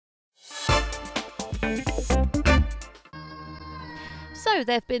So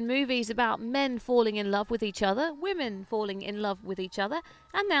there have been movies about men falling in love with each other, women falling in love with each other,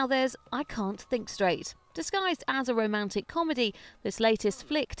 and now there's I Can't Think Straight. Disguised as a romantic comedy, this latest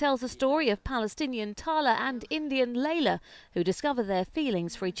flick tells the story of Palestinian Tala and Indian Layla, who discover their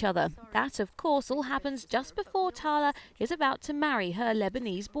feelings for each other. That, of course, all happens just before Tala is about to marry her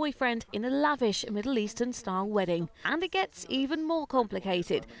Lebanese boyfriend in a lavish Middle Eastern-style wedding. And it gets even more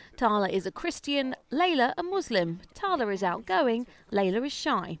complicated. Tala is a Christian, Layla a Muslim. Tala is outgoing, Layla is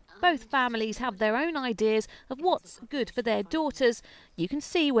shy. Both families have their own ideas of what's good for their daughters. You can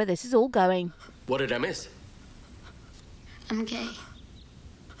see where this is all going. What did I miss? I'm gay.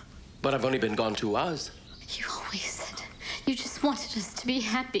 But I've only been gone 2 hours. You always said you just wanted us to be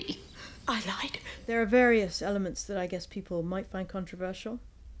happy. I lied. There are various elements that I guess people might find controversial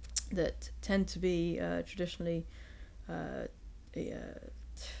that tend to be traditionally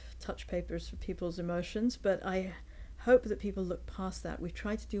touch papers for people's emotions, but I hope that people look past that. We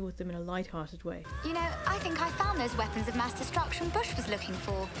try to deal with them in a light-hearted way. You know, I think I found those weapons of mass destruction Bush was looking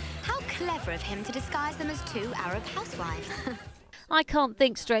for. How clever of him to disguise them as 2 Arab housewives. I Can't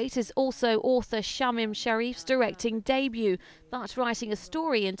Think Straight is also author Shamim Sharif's directing debut, but writing a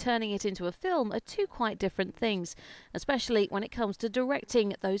story and turning it into a film are 2 quite different things, especially when it comes to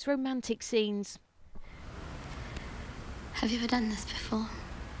directing those romantic scenes. Have you ever done this before?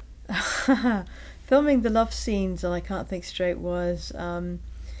 Filming the love scenes on I Can't Think Straight was,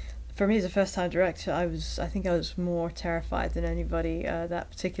 for me as a first-time director, I think I was more terrified than anybody that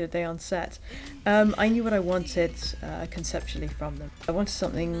particular day on set. I knew what I wanted conceptually from them. I wanted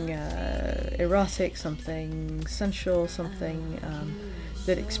something erotic, something sensual, something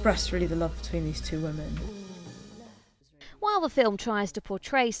that expressed really the love between these 2 women. While the film tries to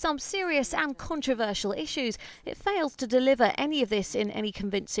portray some serious and controversial issues, it fails to deliver any of this in any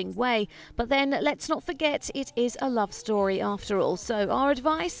convincing way. But then, let's not forget, it is a love story after all. So our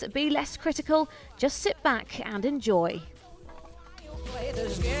advice, be less critical, just sit back and enjoy. Play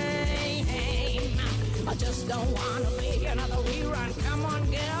this game. I just don't want to be another rerun. Come on,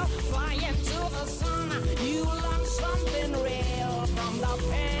 girl, fly into the sun. You look so